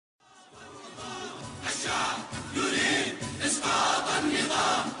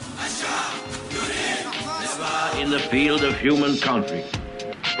the field of human conflict,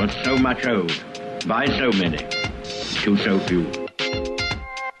 but so much owed by so many to so few.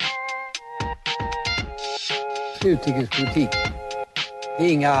 Utrikespolitik. Det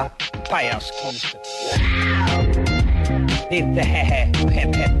är inga pajaskonster. Det är inte hepp.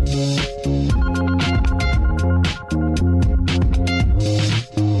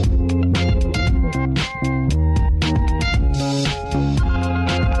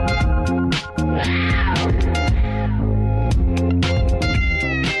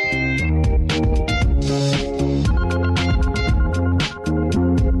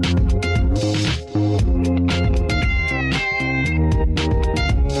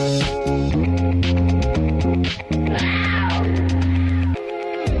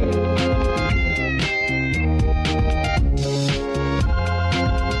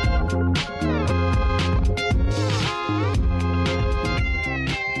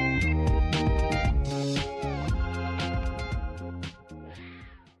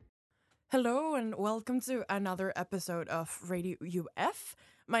 Hello and welcome to another episode of Radio UF.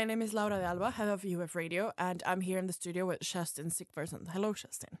 My name is Laura de Alba, head of UF Radio, and I'm here in the studio with Kerstin Sigvarsson. Hello,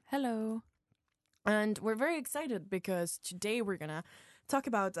 Kerstin. Hello. And we're very excited because today we're going to talk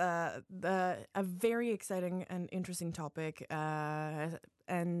about a very exciting and interesting topic.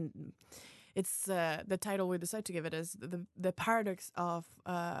 And it's the title we decided to give it is the paradox of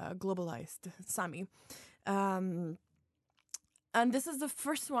globalized, Sapmi. And this is the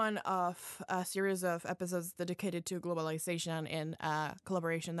first one of a series of episodes dedicated to globalization in a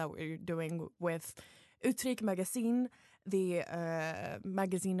collaboration that we're doing with Utrik Magazine, the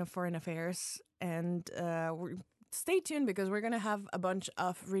magazine of foreign affairs. And stay tuned because we're going to have a bunch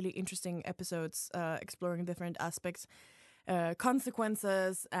of really interesting episodes exploring different aspects,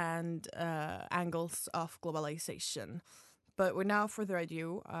 consequences, and angles of globalization. But without further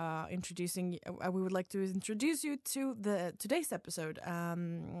ado, we would like to introduce you to today's episode.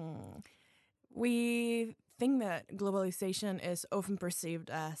 We think that globalization is often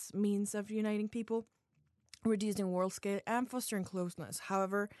perceived as means of uniting people, reducing world scale, and fostering closeness.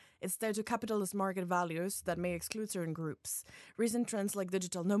 However, it's tied to capitalist market values that may exclude certain groups. Recent trends like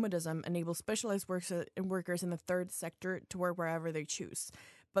digital nomadism enable specialized workers in the third sector to work wherever they choose.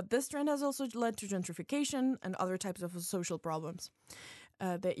 But this trend has also led to gentrification and other types of social problems.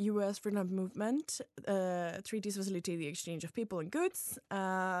 The U.S. freedom movement treaties facilitate the exchange of people and goods,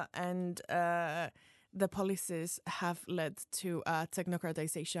 and the policies have led to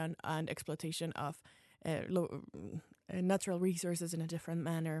technocratization and exploitation of natural resources in a different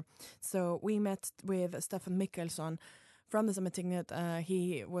manner. So we met with Stefan Mikkelsson from the Sametinget.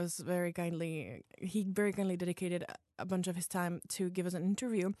 He very kindly dedicated a bunch of his time to give us an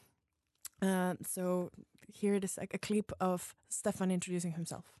interview. So here it is a clip of Stefan introducing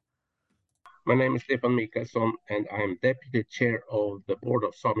himself. My name is Stefan Mikkelsson, and I'm deputy chair of the board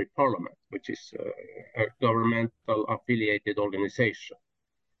of Sami Parliament, which is a governmental affiliated organization.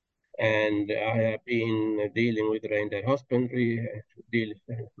 And I have been dealing with reindeer husbandry,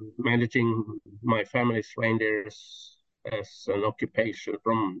 managing my family's reindeers as an occupation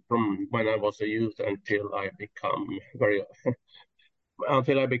from when I was a youth until I become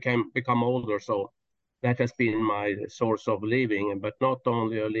older. So that has been my source of living, but not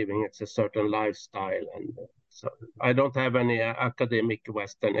only a living, it's a certain lifestyle. And so I don't have any academic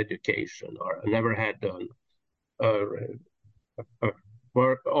Western education, or I never had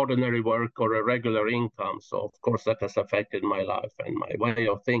ordinary work or a regular income. So of course that has affected my life and my way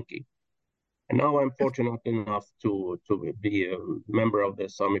of thinking. And now I'm fortunate enough to be a member of the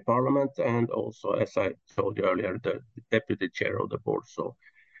Sami Parliament, and also, as I told you earlier, the deputy chair of the board. So,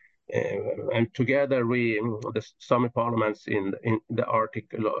 and together the Sami Parliaments in the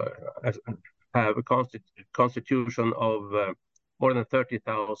article have a constitution of more than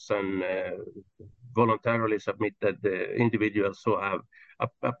 30,000 voluntarily submitted individuals who have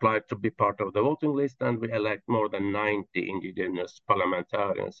applied to be part of the voting list, and we elect more than 90 indigenous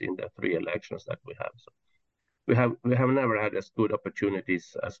parliamentarians in the 3 elections that we have. So we have never had as good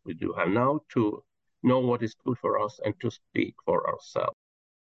opportunities as we do have now to know what is good for us and to speak for ourselves.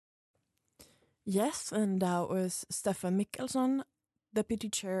 Yes, and that was Stefan Mikkelsson, deputy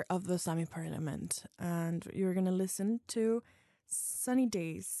chair of the Sami Parliament, and you're going to listen to Sunny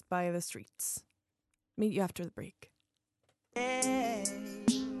Days by the Streets. Meet you after the break.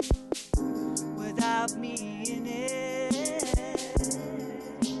 Without me in it.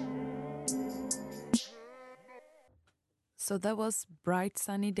 So that was Bright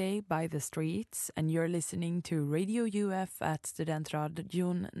Sunny Day by the Streets, and you're listening to Radio UF at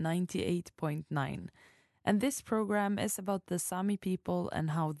Studentradion 98.9. And this program is about the Sami people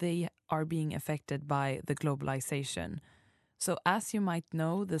and how they are being affected by the globalization. So, as you might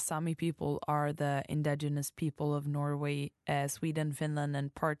know, the Sami people are the indigenous people of Norway, Sweden, Finland,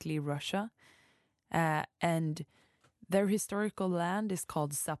 and partly Russia. And their historical land is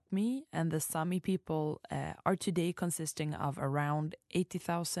called Sapmi, and the Sami people are today consisting of around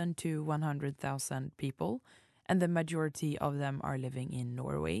 80,000 to 100,000 people, and the majority of them are living in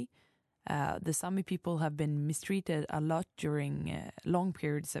Norway. The Sami people have been mistreated a lot during long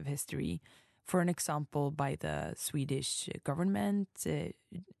periods of history. For an example, by the Swedish government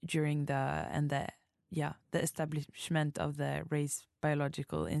during the establishment of the Race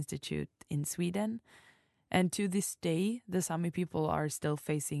Biological Institute in Sweden. And to this day, the Sami people are still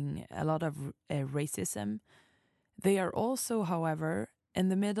facing a lot of racism. They are also, however, in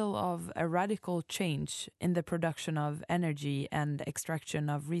the middle of a radical change in the production of energy and extraction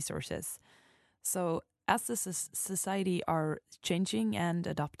of resources. So, as the society are changing and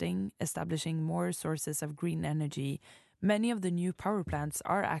adopting, establishing more sources of green energy, many of the new power plants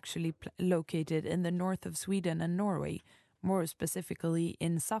are actually located in the north of Sweden and Norway, more specifically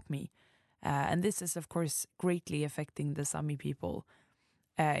in Sapmi. And this is, of course, greatly affecting the Sami people.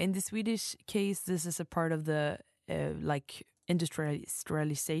 In the Swedish case, this is a part of the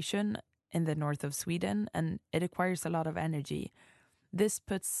industrialization in the north of Sweden, and it requires a lot of energy. This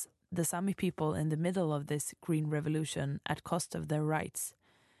puts the Sami people in the middle of this green revolution at cost of their rights.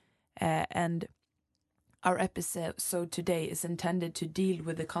 And our episode today is intended to deal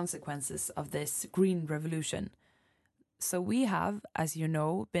with the consequences of this green revolution. So we have, as you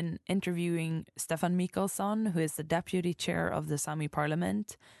know, been interviewing Stefan Mikaelsson, who is the deputy chair of the Sami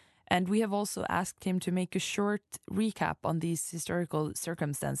parliament, and we have also asked him to make a short recap on these historical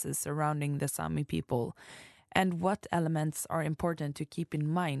circumstances surrounding the Sami people and what elements are important to keep in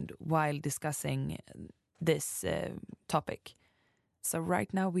mind while discussing this topic. So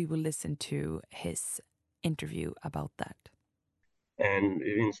right now we will listen to his interview about that. And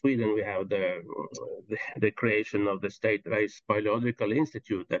in Sweden, we have the creation of the State Race Biological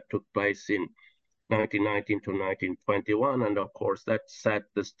Institute that took place in 1919 to 1921. And of course, that set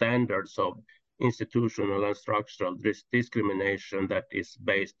the standards of institutional and structural discrimination that is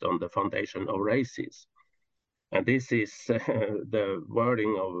based on the foundation of races. And this is the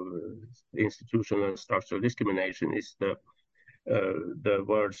wording of institutional and structural discrimination is the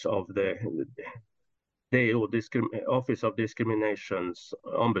words of the DO, Office of Discrimination's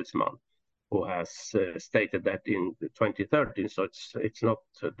Ombudsman, who has stated that in 2013. So it's not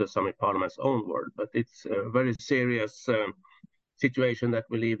the Sami Parliament's own word, but it's a very serious situation that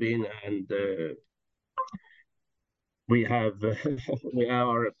we live in, and we are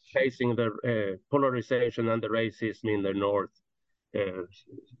facing the polarization and the racism in the north,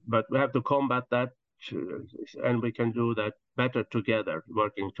 but we have to combat that, and we can do that better together,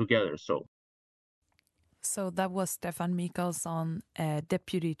 working together. So that was Stefan Mikaelsson,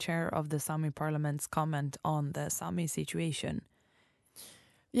 deputy chair of the Sami Parliament's comment on the Sami situation.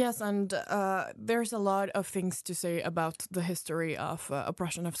 Yes, and there's a lot of things to say about the history of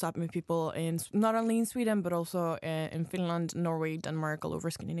oppression of Sapmi people in not only in Sweden but also in Finland, Norway, Denmark, all over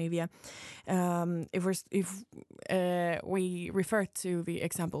Scandinavia. If we refer to the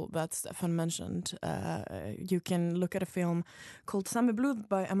example that Stefan mentioned, you can look at a film called Sami Blod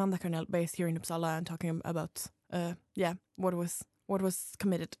by Amanda Carnell, based here in Uppsala, and talking about what was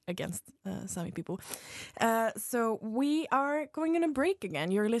committed against Sami people. So we are going on a break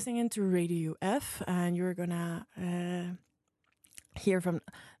again. You're listening to Radio F, and you're gonna hear from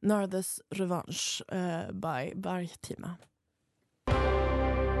Nordes Revanche by Bergtima.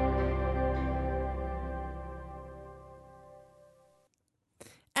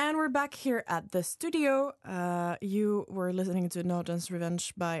 And we're back here at the studio. You were listening to Nordes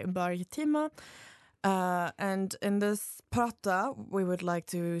Revenge by Bergtima. And in this prata, we would like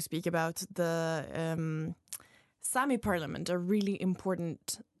to speak about the Sami Parliament, a really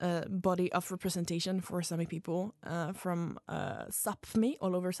important body of representation for Sami people from Sapmi,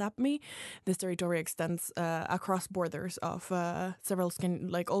 all over Sapmi. This territory extends across borders of several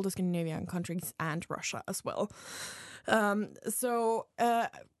all the Scandinavian countries and Russia as well. So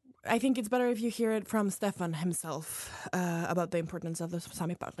I think it's better if you hear it from Stefan himself about the importance of the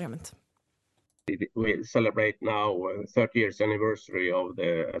Sami Parliament. We celebrate now 30 years anniversary of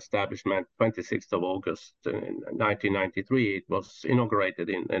the establishment. 26th of August 1993, it was inaugurated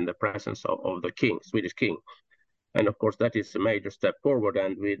in the presence of the king, Swedish king. And of course, that is a major step forward,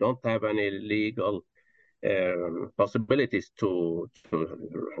 and we don't have any legal possibilities to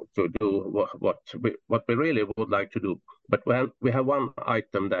do what we really would like to do. But when we have one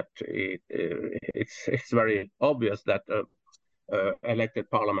item that it's very obvious that elected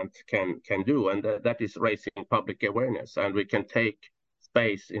parliament can do, and that is raising public awareness, and we can take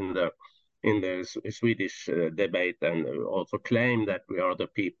space in the Swedish debate, and also claim that we are the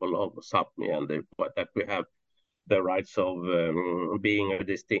people of Sapmi, and that we have the rights of being a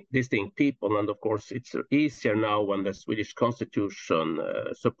distinct people. And of course, it's easier now when the Swedish constitution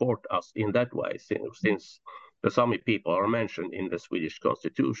support us in that way, since the Sami people are mentioned in the Swedish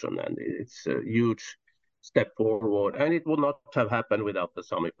constitution, and it's a huge step forward, and it would not have happened without the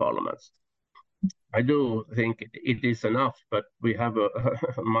Sami parliaments. I do think it is enough, but we have a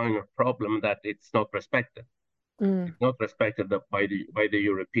minor problem that it's not respected. It's not respected by the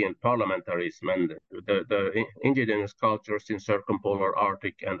European parliamentarism, and the indigenous cultures in circumpolar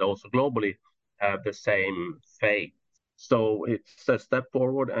Arctic and also globally have the same fate. So it's a step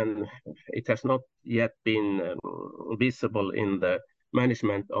forward, and it has not yet been visible in the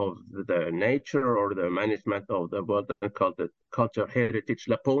management of the nature or the management of the world culture heritage,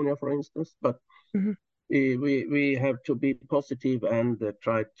 Laponia, for instance. But we have to be positive and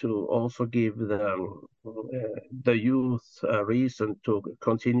try to also give the youth a reason to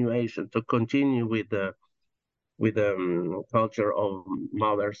continue with the culture of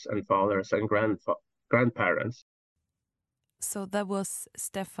mothers and fathers and grandparents. So that was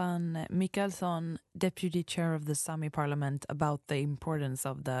Stefan Mikaelsson, Deputy Chair of the Sami Parliament, about the importance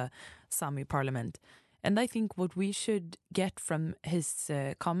of the Sami Parliament. And I think what we should get from his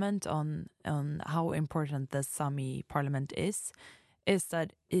comment on how important the Sami Parliament is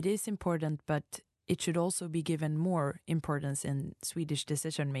that it is important, but it should also be given more importance in Swedish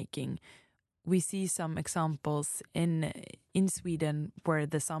decision-making. We see some examples in Sweden where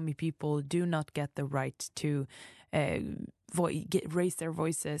the Sami people do not get the right to raise their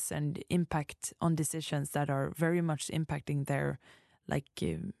voices and impact on decisions that are very much impacting their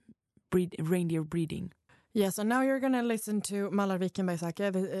reindeer breeding. Yes, and now you're going to listen to Mallar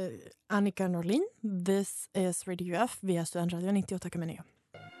Wikenbergsake, Annika Norlin. This is Radio F via Studentradio 98,9.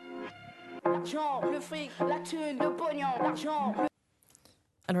 L'argent, le fric, la thune, le pognon, l'argent.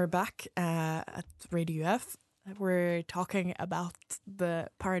 And we're back at Radio F. We're talking about the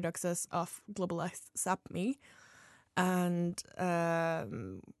paradoxes of globalized Sapmi. And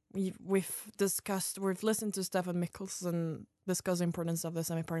we've listened to Stefan Mikaelsson discuss the importance of the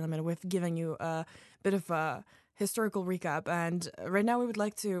semi-parliament. We've given you a bit of a historical recap. And right now we're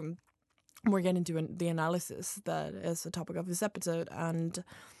getting into the analysis that is the topic of this episode. And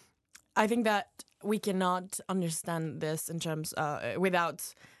I think that we cannot understand this in terms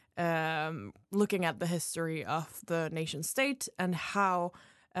without looking at the history of the nation state and how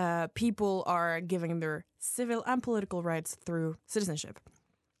people are giving their civil and political rights through citizenship.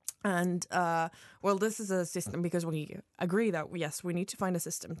 And, this is a system because we agree that, yes, we need to find a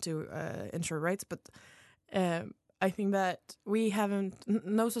system to ensure rights. But I think that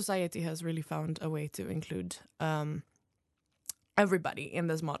no society has really found a way to include everybody in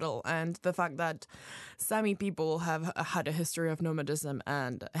this model. And the fact that Sami people have had a history of nomadism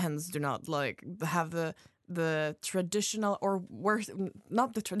and hence do not have the traditional, or worse,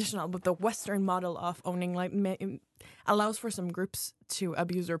 not the traditional, but the Western model of owning allows for some groups to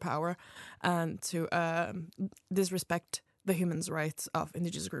abuse their power and to disrespect the human rights of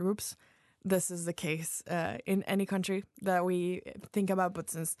indigenous groups. This is the case in any country that we think about, but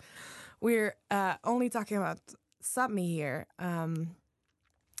since we're only talking about Sapmi here,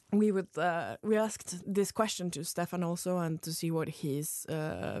 we asked this question to Stefan also, and to see what his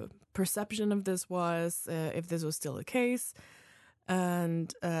perception of this was, if this was still the case,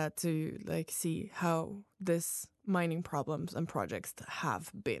 and to see how this mining problems and projects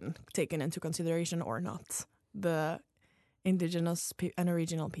have been taken into consideration or not, the indigenous and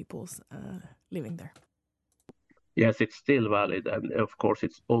regional peoples living there. Yes, it's still valid, and of course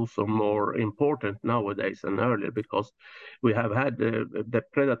it's also more important nowadays than earlier, because we have had the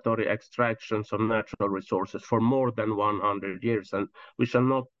predatory extractions of natural resources for more than 100 years, and we shall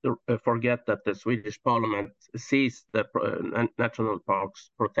not forget that the Swedish Parliament seized the national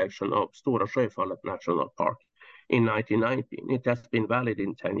parks protection of Stora Sjöfallet National Park in 1919. It has been valid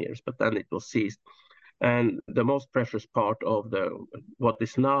in 10 years, but then it was seized. And the most precious part of what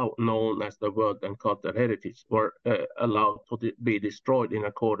is now known as the world and cultural heritage were allowed to be destroyed in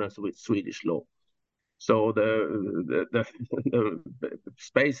accordance with Swedish law. So the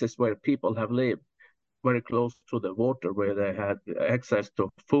spaces where people have lived very close to the water, where they had access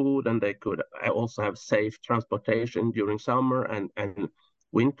to food, and they could also have safe transportation during summer, and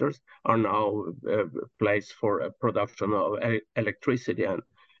winters are now placed for production of electricity. And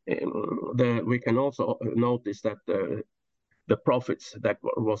we can also notice that the profits that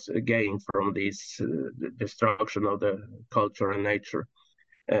was gained from this destruction of the culture and nature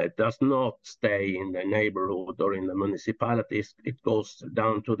does not stay in the neighborhood or in the municipalities. It goes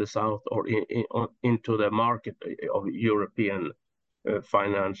down to the south or into the market of European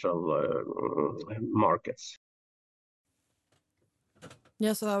financial markets.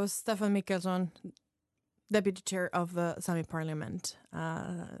 Yeah, so that was Stefan Mikaelsson, Deputy Chair of the Sami Parliament,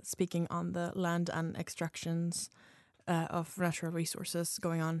 speaking on the land and extractions of natural resources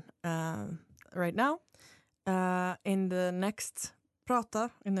going on right now. In the next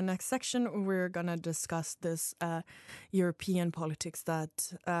section, we're gonna discuss this European politics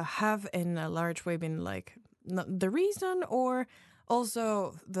that have in a large way been like the reason or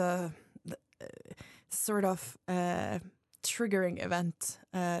also the sort of triggering event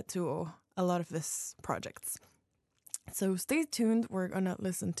to a lot of this projects. So stay tuned. We're gonna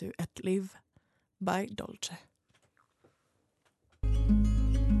listen to Et Liv by Dolce.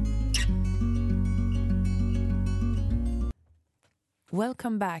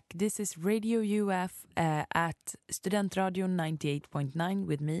 Welcome back. This is Radio UF at Studentradion 98.9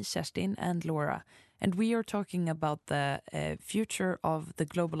 with me, Kerstin, and Laura. And we are talking about the future of the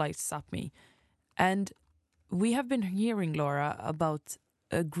globalized Sapmi. And we have been hearing, Laura, about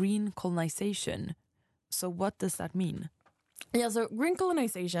a green colonization. So what does that mean? Yeah, so green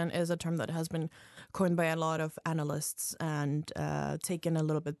colonization is a term that has been coined by a lot of analysts and taken a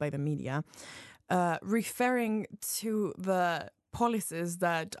little bit by the media, referring to the policies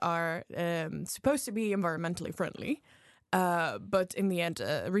that are supposed to be environmentally friendly, but in the end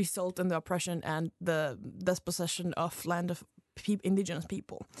result in the oppression and the dispossession of land of indigenous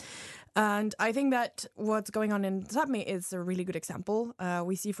people. And I think that what's going on in Sapmi is a really good example.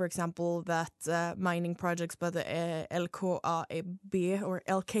 We see, for example, that mining projects by the LKAB or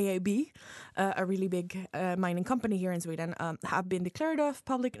LKAB, a really big mining company here in Sweden, have been declared of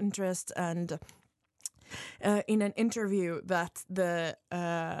public interest. And in an interview that the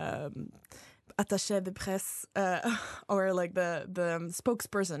attaché de presse or like the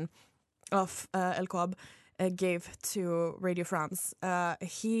spokesperson of LKAB gave to Radio France,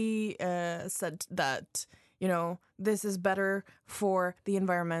 he said that, you know, this is better for the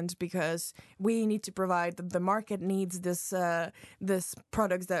environment because we need to provide the market needs this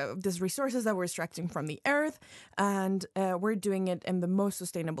products this resources that we're extracting from the earth, and we're doing it in the most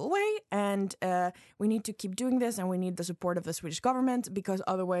sustainable way, and we need to keep doing this, and we need the support of the Swedish government because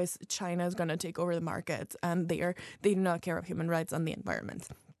otherwise China is going to take over the market, and they do not care of human rights and the environment.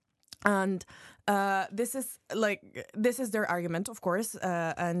 And this is their argument, of course,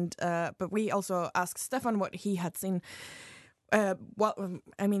 but we also asked Stefan what he had seen.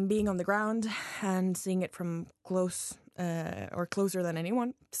 Being on the ground and seeing it from close or closer than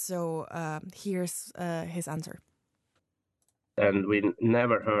anyone. So here's his answer. And we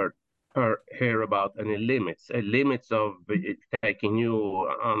never hear about any limits of taking new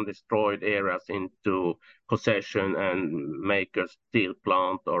undestroyed areas into possession and make a steel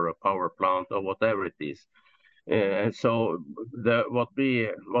plant or a power plant or whatever it is. And so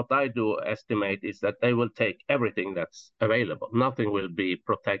what I do estimate is that they will take everything that's available. Nothing will be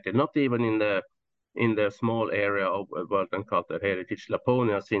protected, not even in the small area of World and Cultural Heritage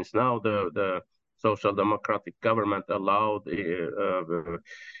Laponia, since now the Social Democratic government allowed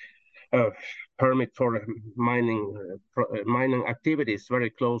permit for mining activities very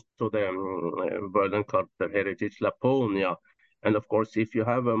close to the World and Cultural Heritage Laponia. And of course, if you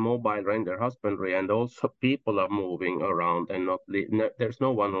have a mobile render husbandry and also people are moving around and there's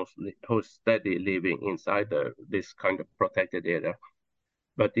no one who's steady living inside this kind of protected area.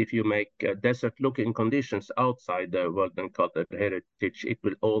 But if you make desert-looking conditions outside the World and Cultural Heritage, it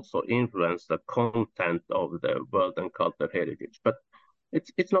will also influence the content of the World and Cultural Heritage. But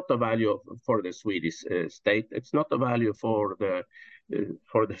it's not a value for the Swedish state. It's not a value for the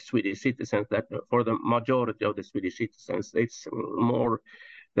Swedish citizens. That for the majority of the Swedish citizens, it's more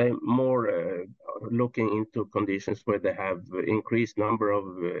looking into conditions where they have increased number of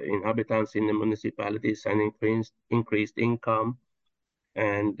inhabitants in the municipalities and increased income,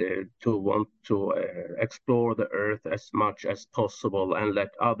 and to want to explore the earth as much as possible and let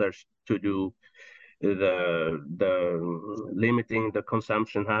others to do the limiting the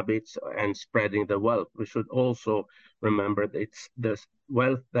consumption habits and spreading the wealth. We should also remember that it's the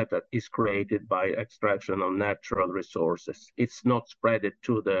wealth that is created by extraction of natural resources. It's not spread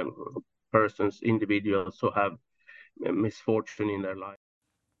to the individuals who have misfortune in their life.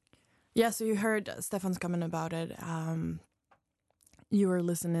 Yeah, so you heard Stefan's comment about it. You are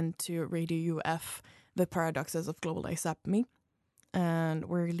listening to Radio UF, The Paradoxes of Globalized Sapmi, and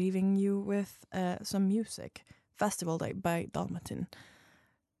we're leaving you with some music. Festival Day by Dalmatin.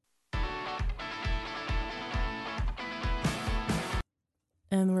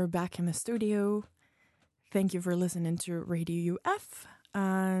 And we're back in the studio. Thank you for listening to Radio UF.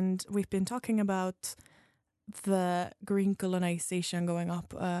 And we've been talking about the green colonization going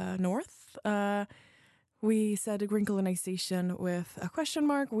up north. We said green colonization with a question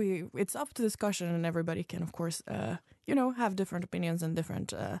mark. It's up to discussion, and everybody can, of course, have different opinions and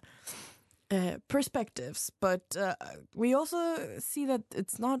different perspectives. But we also see that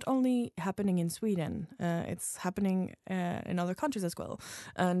it's not only happening in Sweden, it's happening in other countries as well.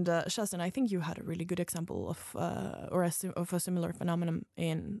 And Kerstin, I think you had a really good example of a similar phenomenon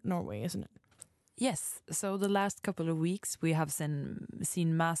in Norway, isn't it? Yes. So the last couple of weeks, we have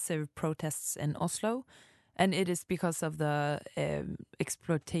seen massive protests in Oslo. And it is because of the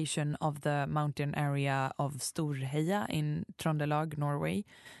exploitation of the mountain area of Storheia in Trondelag, Norway,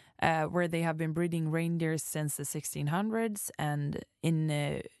 where they have been breeding reindeers since the 1600s. And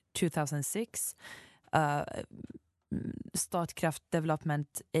in 2006, Statkraft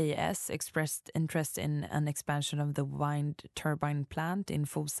Development AS expressed interest in an expansion of the wind turbine plant in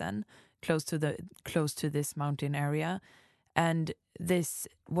Fosen, close to this mountain area. And this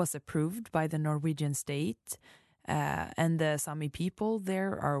was approved by the Norwegian state, and the Sami people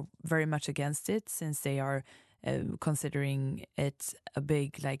there are very much against it, since they are considering it a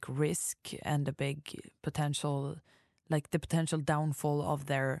big risk and a big potential, the potential downfall of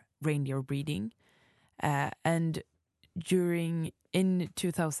their reindeer breeding. And in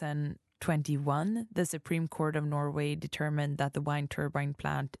 2021, the Supreme Court of Norway determined that the wind turbine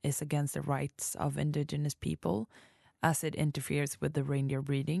plant is against the rights of indigenous people, as it interferes with the reindeer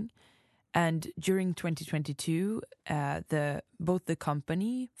breeding. And during 2022, both the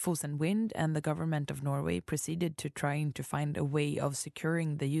company, Fosen Wind, and the government of Norway proceeded to trying to find a way of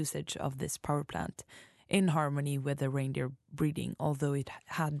securing the usage of this power plant in harmony with the reindeer breeding, although it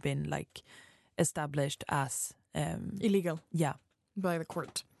had been established as illegal. Yeah. By the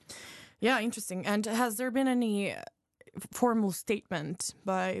court. Yeah, interesting. And has there been any formal statement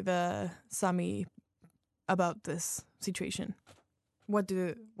by the Sami about this situation? What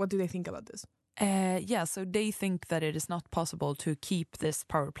do they think about this? So they think that it is not possible to keep this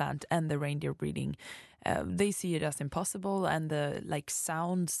power plant and the reindeer breeding. They see it as impossible, and the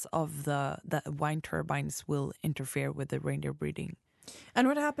sounds of the wind turbines will interfere with the reindeer breeding. And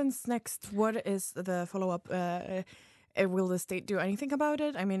what happens next? What is the follow-up? Will the state do anything about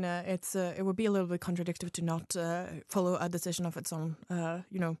it? I mean, it would be a little bit contradictory to not follow a decision of its own,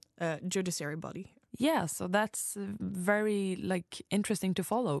 judiciary body. Yeah, so that's very interesting to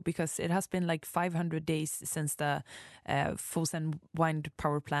follow, because it has been 500 days since the Fosen wind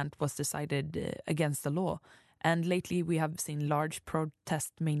power plant was decided against the law. And lately we have seen large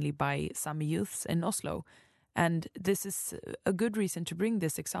protests, mainly by Sami youths in Oslo. And this is a good reason to bring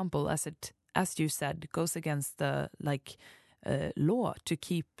this example, as it, as you said, goes against the law to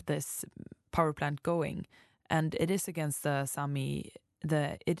keep this power plant going. And it is against the Sami,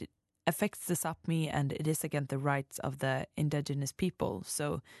 it affects the Sapmi, and it is against the rights of the indigenous people.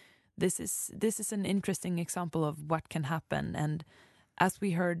 So this is an interesting example of what can happen. And as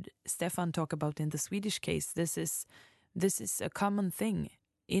we heard Stefan talk about in the Swedish case, this is a common thing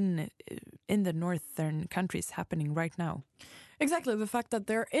in the northern countries happening right now. Exactly. The fact that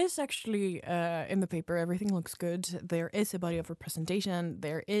there is actually in the paper, everything looks good. There is a body of representation.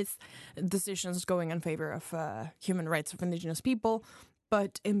 There is decisions going in favor of human rights of indigenous people.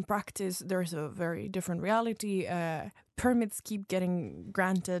 But in practice, there's a very different reality. Permits keep getting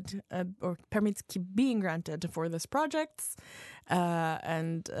granted, or permits keep being granted for these projects.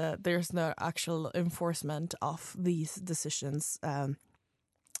 And there's no actual enforcement of these decisions.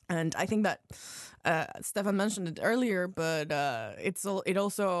 And I think that Stefan mentioned it earlier, but it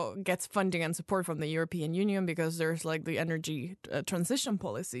also gets funding and support from the European Union, because there's the energy transition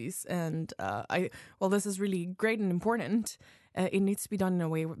policies. And this is really great and important. It needs to be done in a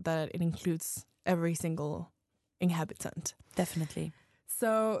way that it includes every single inhabitant. Definitely.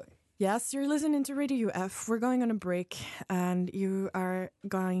 So, yes, you're listening to Radio UF. We're going on a break, and you are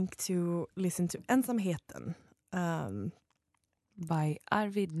going to listen to Ensamheten. By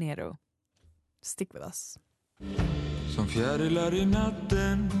Arvid Nero. Stick with us. Som fjärilar I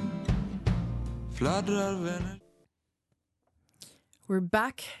natten fladdrar vänner. We're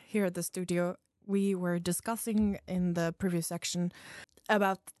back here at the studio. We were discussing in the previous section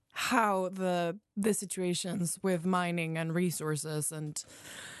about how the situations with mining and resources and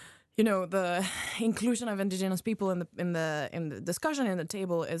the inclusion of indigenous people in the discussion in the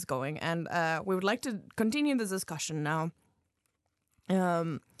table is going, and we would like to continue this discussion now,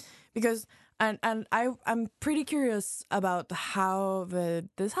 because I'm pretty curious about how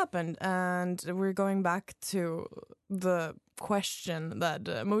this happened, and we're going back to the question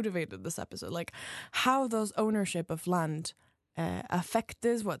that motivated this episode, like how does ownership of land affect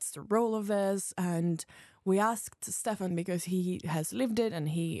this? What's the role of this? And we asked Stefan because he has lived it, and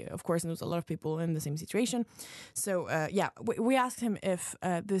he, of course, knows a lot of people in the same situation. So, we asked him if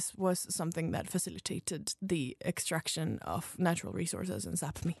this was something that facilitated the extraction of natural resources in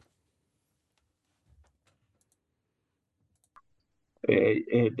Sapmi.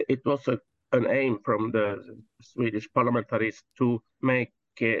 It was an aim from the Swedish parliamentarians to make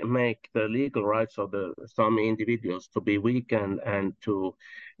the legal rights of the Sami individuals to be weakened and to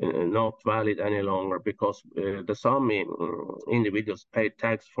not valid any longer, because the Sami individuals paid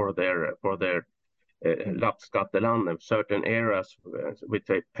tax for their Lappskatteland, certain areas which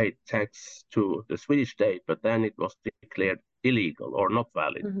they paid tax to the Swedish state, but then it was declared illegal or not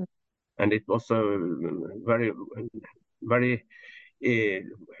valid. Mm-hmm. And it was a very, very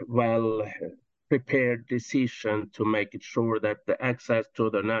well prepared decision to make it sure that the access to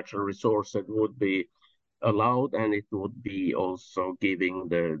the natural resources would be allowed, and it would be also giving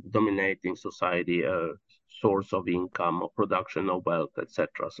the dominating society a source of income, of production of wealth,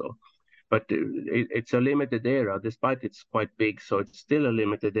 etc. So, but it's a limited area, despite it's quite big. So it's still a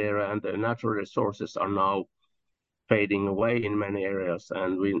limited area, and the natural resources are now fading away in many areas.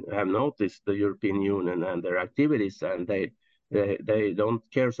 And we have noticed the European Union and their activities, and they don't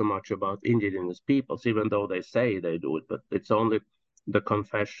care so much about indigenous peoples, even though they say they do it, but it's only the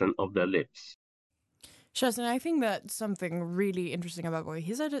confession of their lips. Shazin, I think that something really interesting about what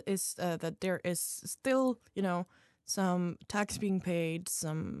he said is that there is still, some tax being paid,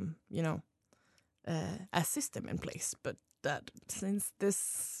 some, a system in place, but that since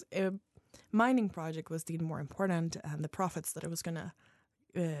this mining project was deemed more important and the profits that it was going to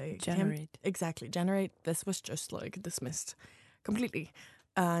generate, this was just like dismissed completely.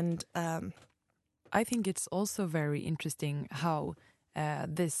 And I think it's also very interesting how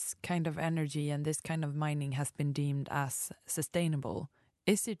this kind of energy and this kind of mining has been deemed as sustainable.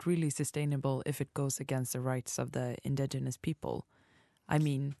 Is it really sustainable if it goes against the rights of the indigenous people? I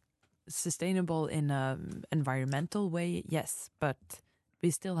mean, sustainable in an environmental way, yes, but we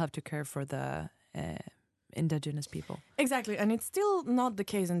still have to care for the indigenous people. Exactly, and it's still not the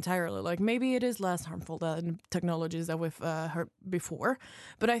case entirely. Like, maybe it is less harmful than technologies that we've heard before,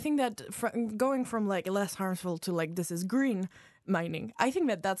 but I think that going from like less harmful to like this is green mining, I think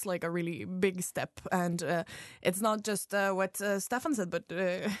that that's like a really big step, and it's not just what Stefan said, but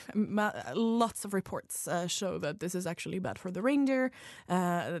lots of reports show that this is actually bad for the reindeer,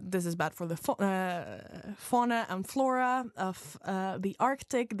 this is bad for the fauna and flora of the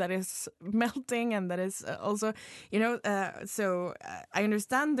Arctic that is melting, and that is also, so I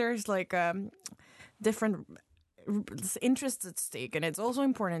understand there's like different interests at stake, and it's also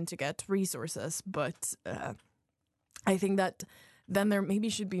important to get resources, but I think that then there maybe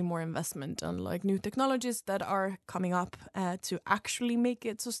should be more investment on like new technologies that are coming up to actually make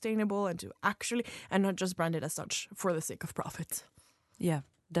it sustainable and not just brand it as such for the sake of profit. Yeah,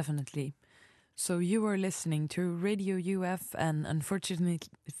 definitely. So you are listening to Radio UF, and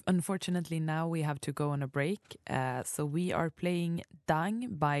unfortunately now we have to go on a break. So we are playing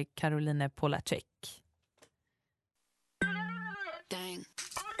Dang by Caroline Polacek. Dang.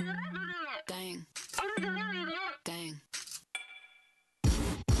 Dang. Dang.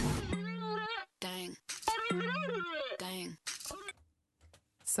 Dang. Dang.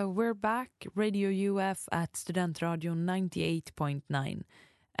 So we're back, Radio UF at Studentradio 98.9.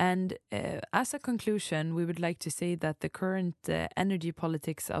 And as a conclusion, we would like to say that the current energy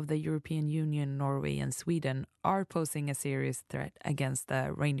politics of the European Union, Norway and Sweden are posing a serious threat against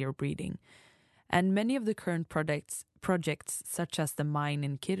the reindeer breeding. And many of the current projects such as the mine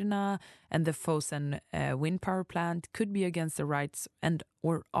in Kiruna and the Fosen wind power plant could be against the rights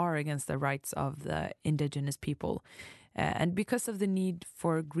or are against the rights of the indigenous people. And because of the need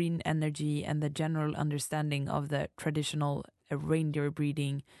for green energy and the general understanding of the traditional reindeer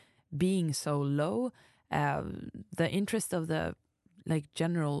breeding being so low, the interest of the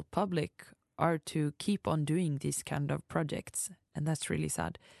general public are to keep on doing these kind of projects, and that's really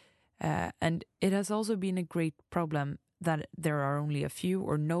sad. And it has also been a great problem that there are only a few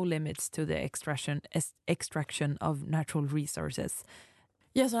or no limits to the extraction of natural resources.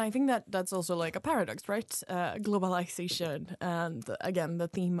 Yes, and I think that that's also like a paradox, right? Globalization, and again, the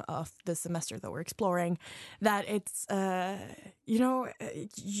theme of the semester that we're exploring, that it's,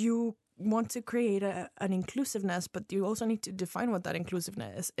 you want to create an inclusiveness, but you also need to define what that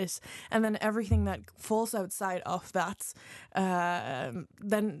inclusiveness is, and then everything that falls outside of that,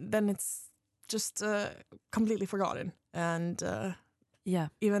 then it's just completely forgotten and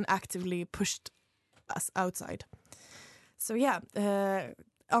even actively pushed us outside. So yeah,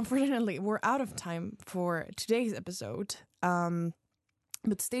 unfortunately, we're out of time for today's episode.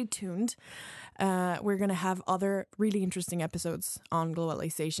 But stay tuned. We're going to have other really interesting episodes on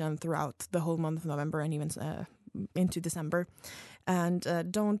globalization throughout the whole month of November and even into December.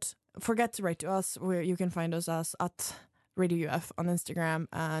 And don't forget to write to us, where you can find us as at Radio UF on Instagram.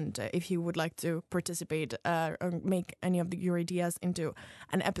 And if you would like to participate or make any of your ideas into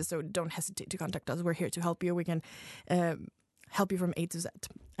an episode, don't hesitate to contact us. We're here to help you. We can help you from A to Z.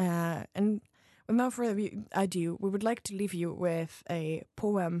 And with no further ado, we would like to leave you with a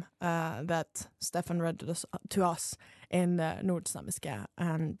poem that Stefan read to us in Nordsamiska,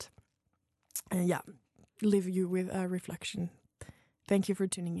 and leave you with a reflection. Thank you for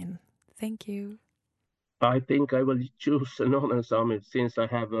tuning in. Thank you. I think I will choose another Sami since I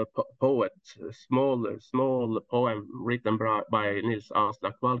have a poet, a small poem written by Nils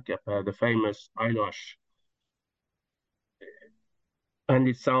Aslak Valkeapää, the famous Ailuash. And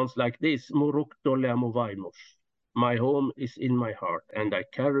it sounds like this: Muruktolle mu vaimus. My home is in my heart, and I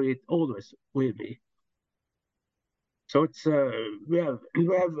carry it always with me. So it's we have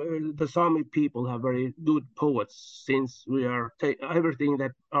the Sami people have very good poets, since we are everything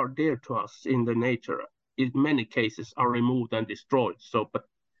that are dear to us in the nature, in many cases, are removed and destroyed. So, but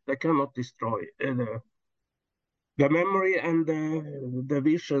they cannot destroy the memory and the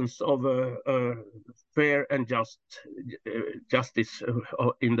visions of a fair and just justice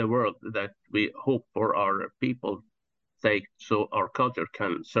in the world that we hope for our people's sake, so our culture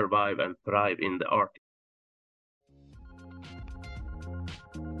can survive and thrive in the Arctic.